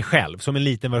såg mig själv som en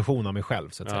liten version av mig själv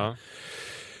så att säga.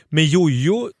 Med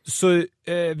Jojo så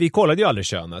vi kollade ju aldrig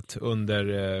könet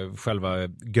under själva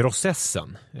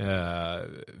grossessen.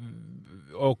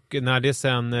 Och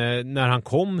när han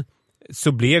kom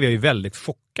så blev jag ju väldigt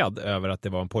chockad över att det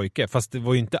var en pojke. Fast det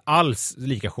var ju inte alls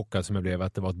lika chockad som jag blev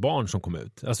att det var ett barn som kom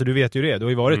ut. Alltså du vet ju det, du har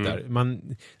ju varit där.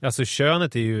 Alltså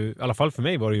könet är ju, i alla fall för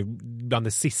mig var det ju bland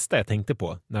det sista jag tänkte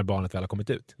på när barnet väl har kommit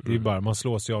ut. Det är ju bara, man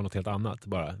slås ju av något helt annat.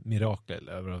 Bara mirakel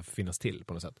över att finnas till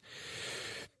på något sätt.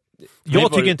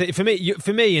 Jag tycker inte,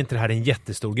 för mig är inte det här en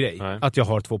jättestor grej. Nej. Att jag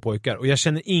har 2 pojkar. Och jag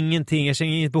känner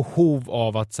inget behov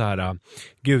av att så här,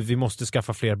 gud vi måste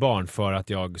skaffa fler barn för att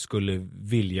jag skulle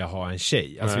vilja ha en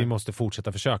tjej. Alltså vi måste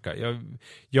fortsätta försöka.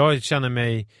 Jag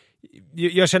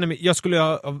skulle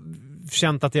ha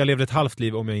känt att jag levde ett halvt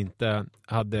liv om jag inte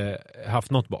hade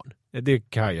haft något barn. Det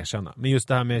kan jag känna. Men just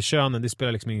det här med könen, det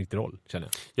spelar liksom ingen roll, känner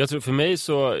jag. Jag tror för mig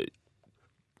så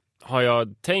har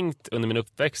jag tänkt under min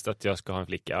uppväxt att jag ska ha en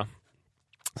flicka.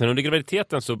 Sen under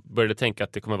graviditeten så började jag tänka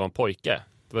att det kommer vara en pojke.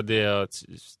 Det var det jag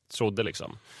trodde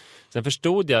liksom. Sen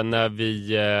förstod jag när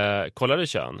vi kollade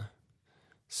kön,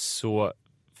 så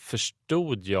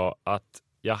förstod jag att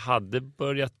jag hade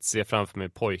börjat se framför mig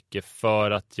pojke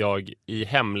för att jag i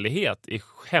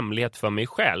hemlighet för mig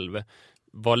själv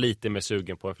var lite mer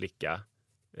sugen på en flicka.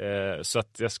 Så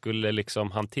att jag skulle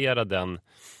liksom hantera den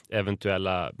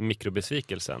eventuella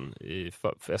mikrobesvikelsen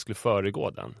för jag skulle föregå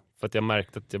den. För att jag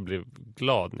märkte att jag blev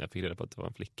glad när jag fick reda på att det var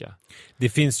en flicka. Det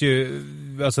finns ju,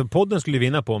 alltså podden skulle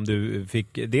vinna på om du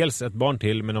fick dels ett barn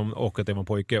till och att det var en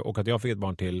pojke, och att jag fick ett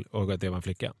barn till och att det var en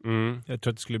flicka. Jag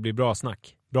tror att det skulle bli bra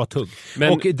snack, bra tugg.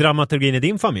 Och dramaturgin i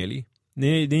din familj,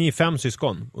 ni är 5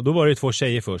 syskon, och då var det 2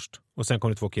 tjejer först och sen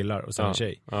kom det 2 killar och sen en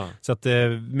tjej. Så att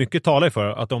mycket talar för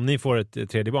att om ni får ett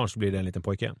 3:e barn så blir det en liten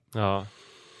pojke. Ja,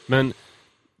 men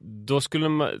då skulle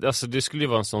alltså det skulle ju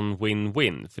vara en sån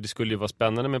win-win, för det skulle ju vara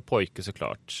spännande med pojke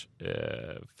såklart.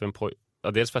 För en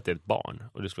dels för att det är ett barn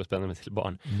och det skulle vara spännande med till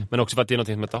barn, men också för att det är något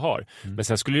som man inte har. Men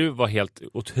sen skulle det ju vara helt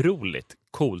otroligt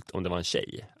coolt om det var en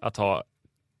tjej, att ha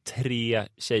 3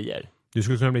 tjejer. Du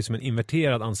skulle kunna bli som en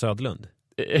inverterad Ann Södlund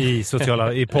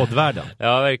i poddvärlden.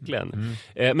 Ja, verkligen.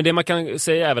 Men det man kan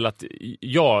säga är väl att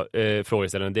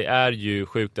frågeställaren, det är ju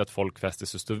sjukt att folk fäster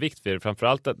så stor vikt vid det.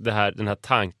 Framförallt att den här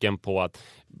tanken på att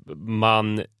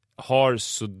man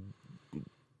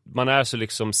är så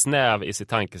liksom snäv i sitt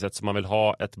tankesätt, så man vill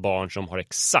ha ett barn som har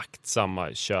exakt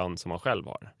samma kön som man själv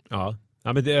har.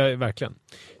 Ja, men det är verkligen.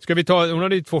 Ska vi hon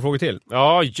hade ju 2 frågor till.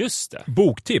 Ja, just det.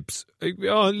 Boktips.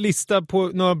 Jag listar på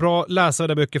några bra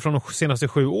läsvärda böcker från de senaste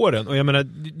 7 åren. Och jag menar,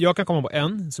 jag kan komma på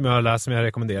en som jag har läst som jag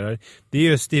rekommenderar. Det är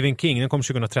ju Stephen King, den kom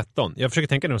 2013. Jag försöker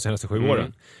tänka de senaste 7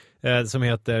 åren. Som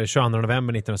heter 22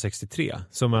 november 1963.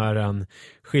 Som är en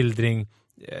skildring...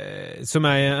 som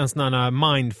är en sån här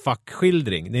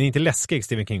mindfuck-skildring. Den är inte läskig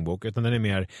Stephen King-bok, utan den är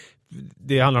mer...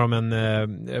 Det handlar om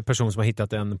en person som har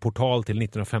hittat en portal till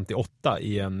 1958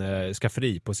 i en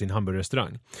skafferi på sin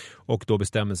hamburgerrestaurang. Och då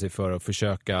bestämmer sig för att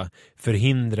försöka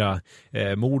förhindra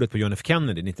mordet på John F.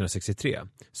 Kennedy 1963.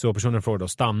 Så personen får då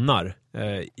stannar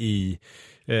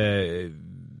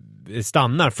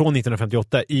från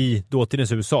 1958 i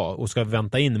dåtidens USA och ska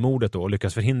vänta in mordet då och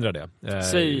lyckas förhindra det.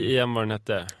 Säg igen vad den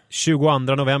hette. 22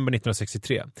 november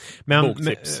 1963.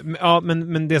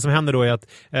 Men det som händer då är att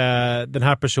den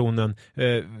här personen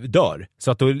dör.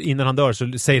 Så att då, innan han dör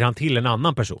så säger han till en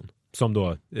annan person som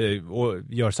då och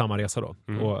gör samma resa då.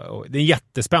 Och det är en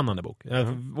jättespännande bok.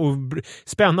 Och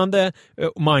spännande,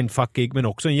 mindfuckig, men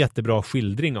också en jättebra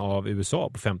skildring av USA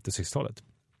på 50-60-talet.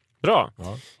 Bra.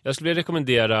 Ja. Jag skulle vilja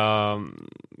rekommendera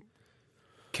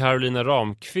Carolina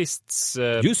Ramqvists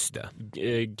Just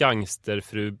det.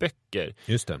 Gangsterfruböcker.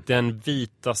 Just det. Den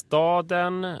vita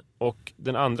staden och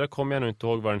den andra kommer jag nog inte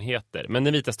ihåg vad den heter. Men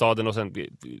den vita staden och sen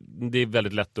det är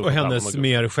väldigt lätt att... Och hennes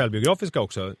mer självbiografiska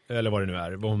också, eller vad det nu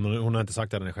är. Hon har inte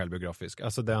sagt att den är självbiografisk.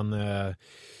 Alltså den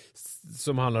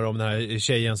som handlar om den här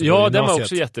tjejen som ja, den var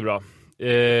också jättebra.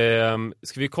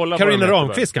 Ska vi kolla Carolina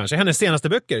Ramqvist kanske, hennes senaste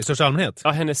böcker i största allmänhet. Ja,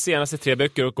 hennes senaste 3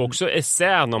 böcker och också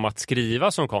essän om att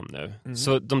skriva som kom nu.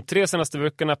 Så de 3 senaste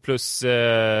böckerna plus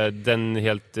den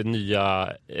helt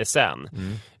nya essän.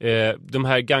 De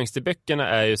här gangsterböckerna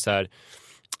är ju så här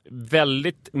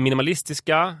väldigt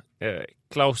minimalistiska,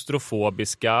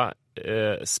 klaustrofobiska,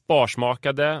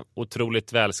 sparsmakade,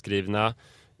 otroligt välskrivna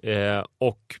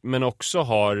men också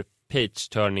har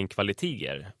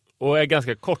page-turning-kvaliteter. Och är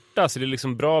ganska korta, så det är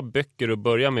liksom bra böcker att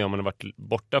börja med om man har varit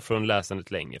borta från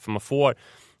läsandet länge. För man får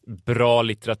bra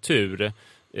litteratur,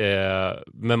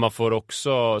 men man får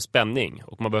också spänning.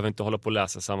 Och man behöver inte hålla på att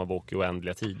läsa samma bok i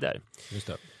oändliga tider. Just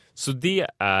det. Så det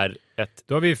är ett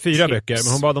Då har vi 4 böcker,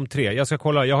 men hon bad om 3. Jag ska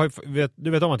kolla,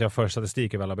 du vet om att jag för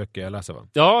statistik över alla böcker jag läser, va?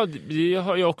 Ja, det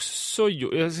har jag också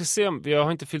gjort. Jag ska se, jag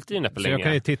har inte fyllt i den här på länge. Så jag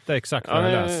kan ju titta exakt vad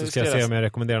jag läser, så ska jag se om jag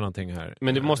rekommenderar någonting här.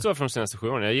 Men det måste vara från de senaste 7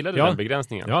 åren. Jag gillade den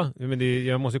begränsningen. Ja, men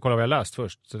jag måste kolla vad jag läst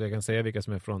först, så att jag kan säga vilka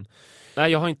som är från...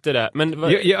 Nej, jag har inte det. Men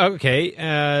Okej,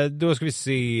 då ska vi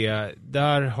se.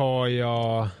 Där har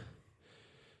jag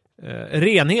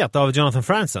Renhet av Jonathan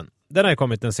Franzen. Den har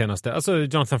kommit den senaste. Alltså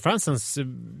Jonathan Franzens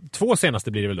 2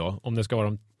 senaste blir det väl då, om det ska vara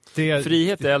de...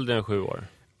 Frihet är äldre än 7 år.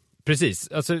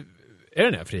 Precis, alltså är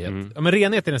den här Frihet? Ja, men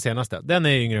Renhet är den senaste. Den är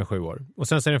yngre än 7 år. Och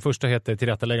sen så är den första heter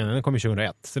Tillrättaläggande. Den kom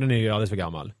 2001, så den är ju alldeles för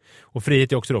gammal. Och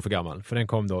Frihet är också då för gammal, för den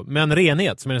kom då. Men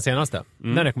Renhet, som är den senaste,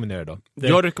 den rekommenderar då.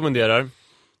 Jag rekommenderar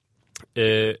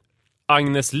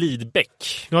Agnes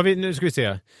Lidbeck. Nu ska vi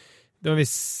se. Nu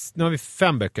har vi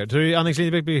 5 böcker. Tror du Agnes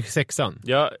Lidbeck blir 6:an?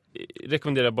 Jag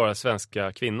rekommenderar bara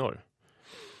svenska kvinnor.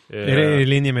 Är det i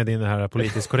linje med din här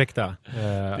politiskt korrekta? Det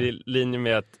är i linje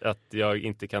med att jag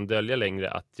inte kan dölja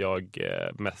längre att jag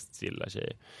mest gillar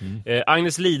tjejer.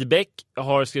 Agnes Lidbeck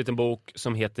har skrivit en bok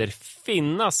som heter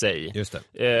Finna sig. Just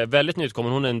det. Väldigt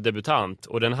nyutkommen. Hon är en debutant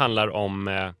och den handlar om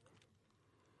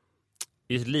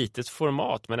i ett litet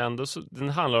format, men ändå så, den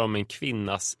handlar om en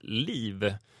kvinnas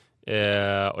liv.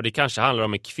 Och det kanske handlar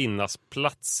om en kvinnas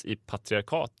plats i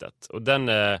patriarkatet. Och den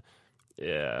är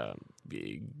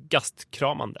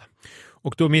gastkramande.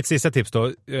 Och då mitt sista tips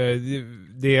då,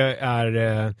 det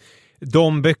är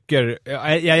de böcker,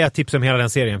 jag tipsar om hela den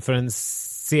serien, för den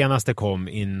senaste kom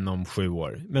inom 7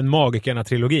 år. Men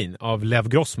Magikerna-trilogin av Lev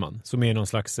Grossman, som är någon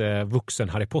slags vuxen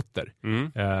Harry Potter.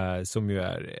 Som ju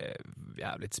är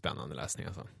jävligt spännande läsning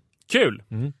alltså. Kul!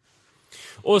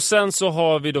 Och sen så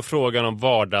har vi då frågan om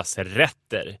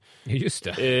vardagsrätter. Just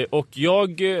det. Och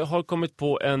jag har kommit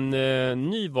på en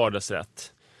ny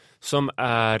vardagsrätt som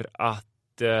är att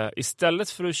istället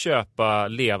för att köpa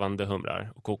levande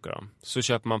humrar och koka dem, så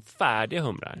köper man färdiga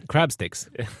humrar. Crab sticks.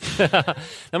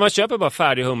 När man köper bara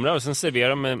färdiga humrar och sen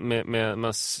serverar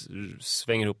man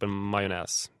svänger ihop en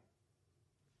majonnäs.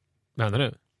 Vad händer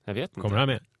nu? Jag vet inte. Kommer det här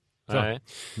med?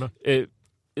 Nej.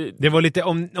 Det var lite,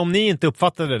 om ni inte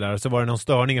uppfattade det där, så var det någon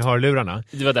störning i hörlurarna.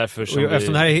 Det var därför som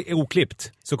eftersom det här är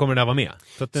oklippt så kommer det där vara med.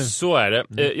 Så är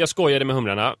det. Jag skojade med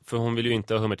humrarna, för hon vill ju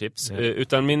inte ha hummertips.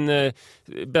 Utan min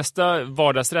bästa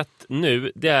vardagsrätt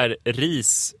nu, det är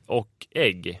ris och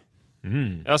ägg.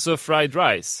 Alltså fried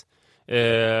rice.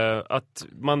 Att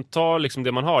man tar liksom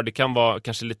det man har. Det kan vara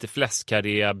kanske lite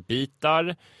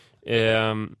fläskkarré-bitar.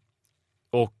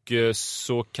 Och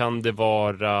så kan det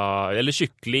vara, eller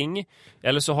kyckling,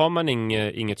 eller så har man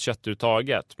inget kött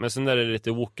överhuvudtaget. Men sen är det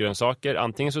lite wokgrönsaker.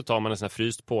 Antingen så tar man en sån här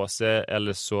fryst påse,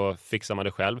 eller så fixar man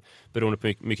det själv, beroende på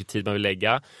hur mycket tid man vill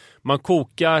lägga. Man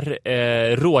kokar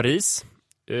råris,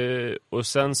 och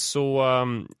sen så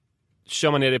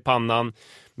kör man ner det i pannan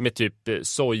med typ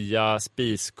soja,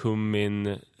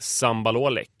 spiskummin,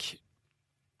 sambalolek.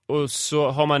 Och så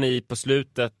har man i på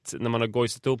slutet, när man har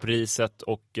gojsat ihop riset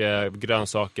och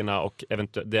grönsakerna och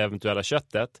det eventuella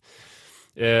köttet,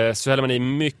 så häller man i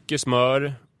mycket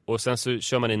smör och sen så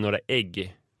kör man i några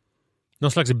ägg.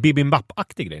 Någon slags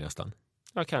bibimbap-aktig grej nästan.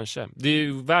 Ja, kanske. Det är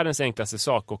ju världens enklaste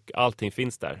sak och allting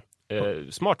finns där.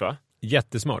 Smart, va?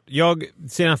 Jättesmart. Jag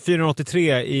ser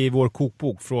 483 i vår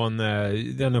kokbok från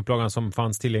den upplagan som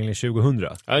fanns tillgänglig 2000.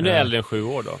 Ja, det är äldre än 7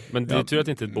 år då. Men det är tur att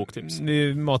det inte är ett boktips. Det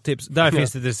är mattips. Där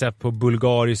finns det ett recept på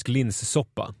bulgarisk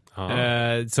linssoppa.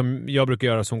 Som jag brukar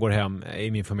göra som går hem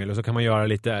i min familj. Och så kan man göra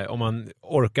lite, om man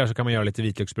orkar så kan man göra lite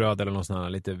vitlöksbröd eller något sånt här,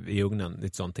 lite i ugnen,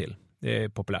 lite sånt till. Det är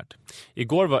populärt.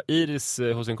 Igår var Iris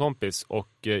hos en kompis och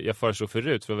jag föreslog för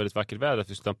Rut, för det var väldigt vackert väder, att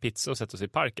vi skulle ta en pizza och sätta oss i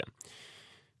parken.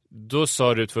 Då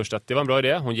sa Rut först att det var en bra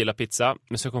idé, hon gillar pizza.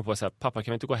 Men så kom hon på så här: pappa,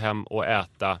 kan vi inte gå hem och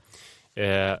äta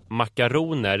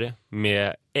makaroner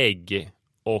med ägg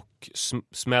och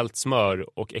smält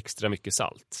smör och extra mycket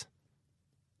salt?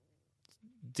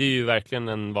 Det är ju verkligen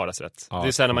en vardagsrätt. Det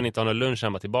är så här när man inte har någon lunch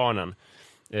hemma till barnen.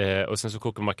 Och sen så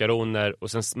kokar man makaroner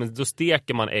och sen, men då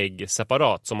steker man ägg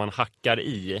separat som man hackar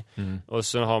i. Och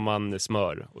så har man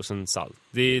smör och sen salt.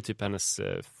 Det är typ hennes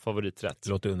favoriträtt. Det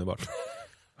låter underbart.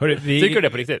 Hörru, tycker du det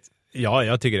på riktigt? Ja,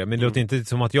 jag tycker det. Men det låter inte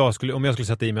som att om jag skulle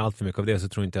sätta i mig allt för mycket av det, så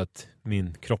tror jag inte att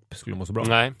min kropp skulle må så bra.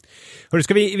 Nej.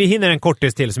 Hörru, vi hinner en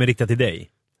kortis till som är riktad till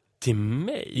dig. Till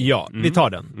mig? Ja, vi tar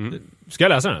den. Ska jag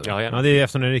läsa den? Ja, ja, det är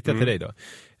eftersom den är riktad till dig då.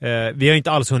 Vi har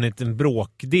inte alls hunnit en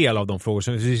bråkdel av de frågor,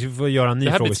 så vi får göra en ny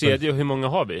fråga. Det här blir tredje, och hur många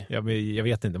har vi? Jag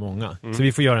vet inte, många. Så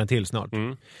vi får göra en till snart.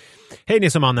 Hej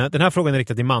Nisse och Manne, den här frågan är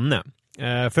riktad till Manne.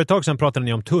 För ett tag sedan pratade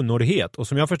ni om tunnhårighet, och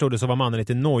som jag förstod det så var Manne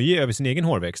lite nojig över sin egen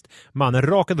hårväxt. Manne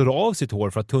rakade då av sitt hår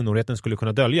för att tunnhårigheten skulle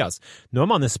kunna döljas. Nu har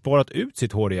Manne sparat ut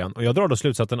sitt hår igen, och jag drar då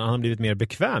slutsatsen att han har blivit mer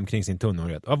bekväm kring sin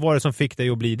tunnhårighet. Vad var det som fick dig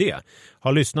att bli det?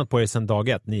 Har lyssnat på er sedan dag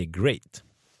 1, ni är great.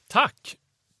 Tack!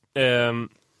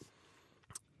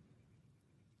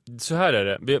 Så här är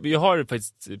det. Vi har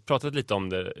faktiskt pratat lite om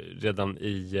det redan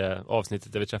i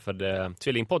avsnittet där vi träffade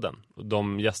Tvillingpodden. Och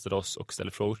de gästade oss och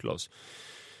ställde frågor till oss.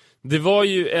 Det var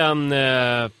ju en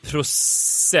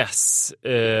process.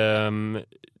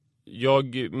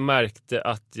 Jag märkte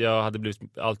att jag hade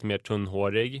blivit allt mer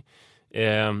tunnhårig.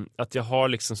 Att jag har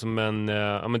liksom som en...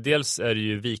 men dels är det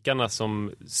ju vikarna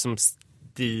som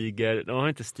stiger. De har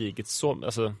inte stigit så...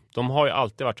 Alltså, de har ju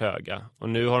alltid varit höga. Och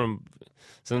nu har de...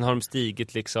 Sen har de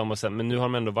stigit liksom, men nu har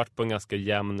de ändå varit på en ganska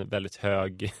jämn, väldigt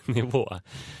hög nivå.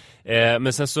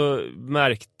 Men sen så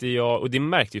märkte jag, och det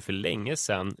märkte ju för länge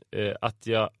sedan, att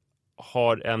jag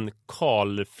har en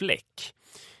kalfläck.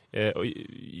 Och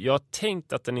jag har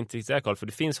tänkt att den inte riktigt är kal, för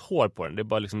det finns hår på den. Det är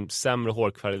bara liksom sämre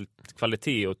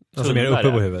hårkvalitet och tunnare. Alltså mer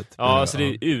uppe på huvudet. Ja, så det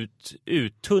är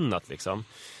uttunnat liksom.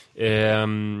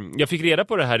 Jag fick reda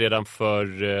på det här redan för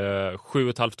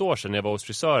 7,5 år sedan när jag var hos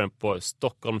frisören på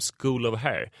Stockholm School of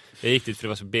Hair. Jag gick dit för det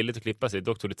var så billigt att klippa sig.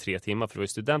 Dock tog det 3 timmar, för det var ju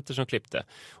studenter som klippte.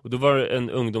 Och då var det en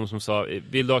ungdom som sa: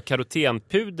 vill du ha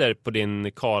karotenpuder på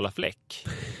din kala fläck?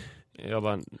 Jag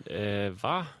bara,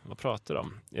 va? Vad pratar de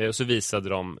om? Och så visade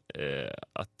de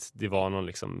att det var någon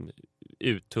liksom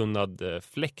uttunnad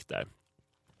fläck där.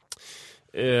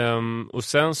 Och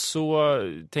sen så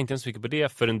tänkte jag inte så mycket på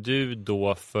det förrän du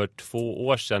då för 2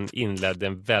 år sedan inledde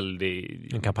en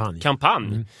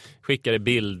kampanj. Skickade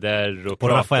bilder och på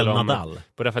Rafael Nadal.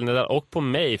 På Rafael Nadal och på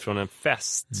mig från en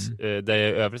fest där jag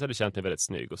i övrigt hade känt mig väldigt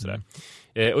snygg och sådär.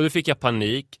 Och då fick jag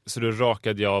panik, så då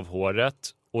rakade jag av håret,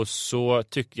 och så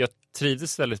jag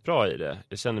trivdes väldigt bra i det.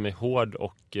 Jag kände mig hård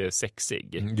och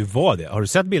sexig. Du var det? Har du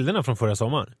sett bilderna från förra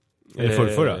sommaren?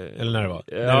 Eller förra? Eller när det var?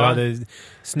 Ja. När du hade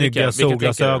snygga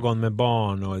solglasögon med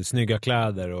barn och snygga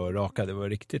kläder och raka. Det var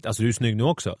riktigt. Alltså du är snygg nu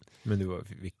också. Men du var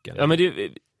vilken? Ja, men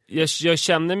jag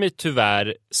känner mig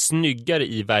tyvärr snyggare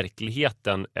i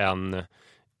verkligheten än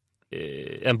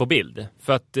på bild.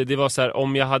 För att det var så här,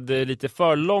 om jag hade lite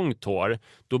för långt hår,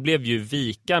 då blev ju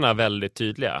vikarna väldigt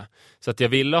tydliga. Så att jag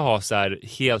ville ha så här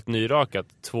helt nyrakat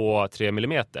 2-3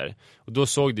 millimeter. Och då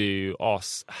såg det ju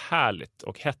ashärligt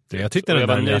och hett ut. Jag tyckte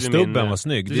den där stubben var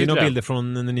snygg. Det är några bilder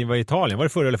från när ni var i Italien. Var det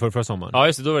förra eller förra sommaren? Ja,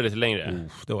 just det, då var det lite längre.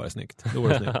 Då var det snyggt. Då var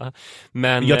det snyggt.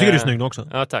 Men, jag tycker du är snygg också.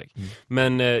 Ja, tack.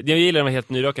 Men jag gillar den var helt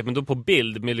nyrakat. Men då på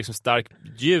bild med liksom starkt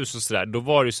ljus och sådär, då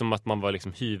var det som att man var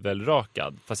liksom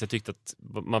hyvelrakad. Fast jag tyckte att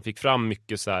man fick fram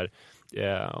mycket så här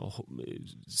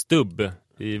stubb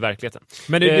i verkligheten.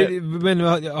 Men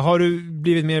har du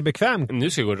blivit mer bekväm? Nu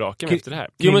ska jag gå raka mig efter det här.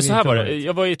 Jo, men så här var det.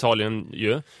 Jag var i Italien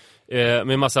ju.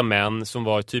 Med en massa män som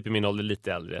var typ i min ålder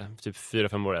lite äldre. Typ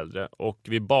 4-5 år äldre. Och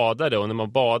vi badade. Och när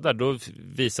man badar då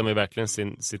visar man ju verkligen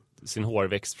sin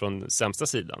hårväxt från sämsta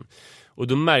sidan. Och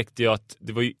då märkte jag att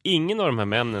det var ju ingen av de här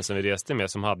männen som vi reste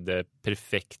med som hade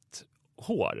perfekt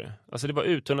hår. Alltså det var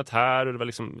uttunnat här och det var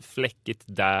liksom fläckigt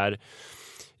där.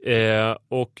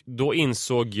 Och då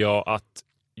insåg jag att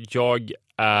jag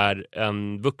är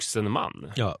en vuxen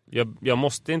man. Ja. Jag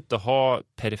måste inte ha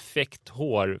perfekt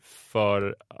hår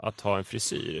för att ha en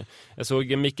frisyr. Jag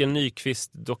såg en Mikael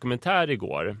Nyqvist dokumentär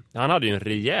igår. Han hade ju en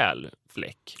rejäl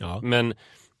fläck. Ja. Men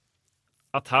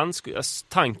att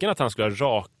tanken att han skulle ha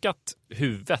rakat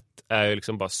huvudet är ju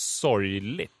liksom bara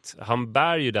sorgligt. Han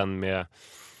bär ju den med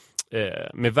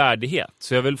med värdighet.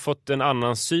 Så jag har väl fått en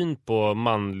annan syn på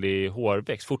manlig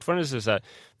hårväxt. Fortfarande så här,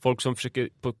 folk som försöker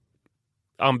på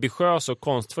ambitiösa och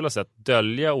konstfulla sätt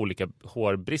dölja olika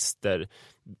hårbrister,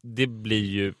 det blir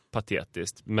ju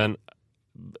patetiskt. Men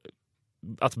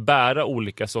att bära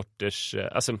olika sorters...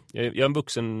 Alltså, jag är en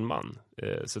vuxen man.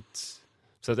 Så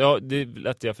att ja, det är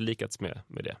lätt att jag förlikats med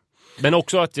det. Men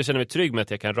också att jag känner mig trygg med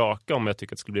att jag kan raka om jag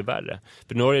tycker att det skulle bli värre.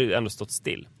 För nu har det ändå stått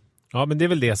still. Ja, men det är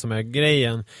väl det som är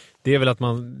grejen. Det är väl att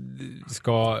man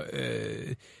ska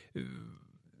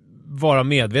vara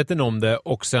medveten om det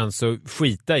och sen så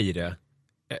skita i det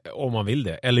om man vill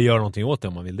det. Eller göra någonting åt det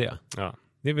om man vill det. Ja.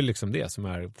 Det är väl liksom det som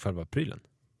är själva prylen.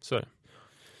 Så är det.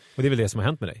 Och det är väl det som har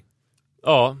hänt med dig.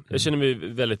 Ja, jag känner mig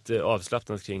väldigt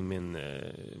avslappnad kring min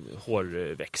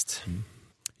hårväxt. Mm.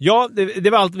 Ja, det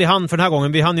var allt vi hann för den här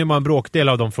gången. Vi hann ju bara en bråkdel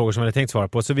av de frågor som vi hade tänkt svara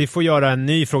på. Så vi får göra en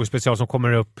ny frågespecial som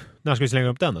kommer upp. När ska vi slänga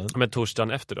upp den då? Men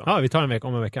torsdagen efter då? Ja, vi tar en vecka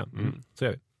om en vecka. Så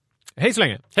gör vi. Hej så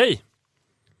länge! Hej!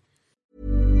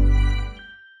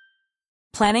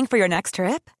 Planning for your next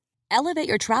trip? Elevate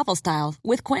your travel style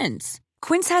with Quince.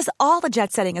 Quince has all the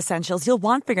jet-setting essentials you'll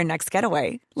want for your next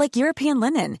getaway, like European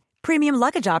linen, premium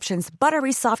luggage options,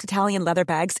 buttery soft Italian leather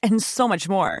bags, and so much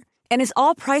more. And is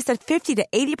all priced at 50 to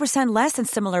 80% less than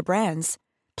similar brands.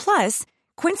 Plus,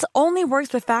 Quince only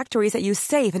works with factories that use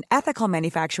safe and ethical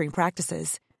manufacturing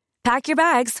practices. Pack your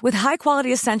bags with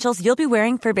high-quality essentials you'll be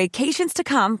wearing for vacations to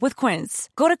come with Quince.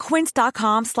 Go to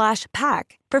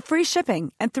quince.com/pack for free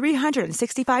shipping and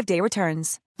 365-day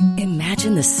returns.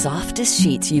 Imagine the softest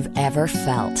sheets you've ever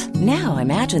felt. Now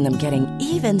imagine them getting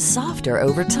even softer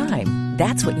over time.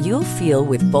 That's what you'll feel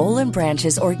with Boll &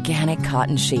 Branch's organic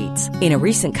cotton sheets. In a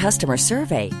recent customer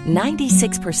survey,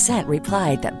 96%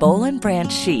 replied that Boll &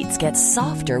 Branch sheets get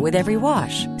softer with every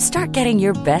wash. Start getting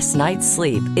your best night's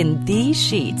sleep in these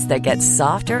sheets that get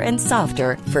softer and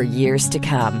softer for years to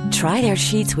come. Try their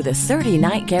sheets with a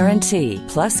 30-night guarantee.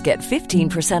 Plus, get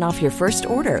 15% off your first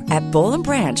order at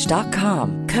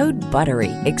bollandbranch.com. Code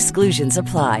BUTTERY. Exclusions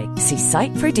apply. See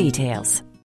site for details.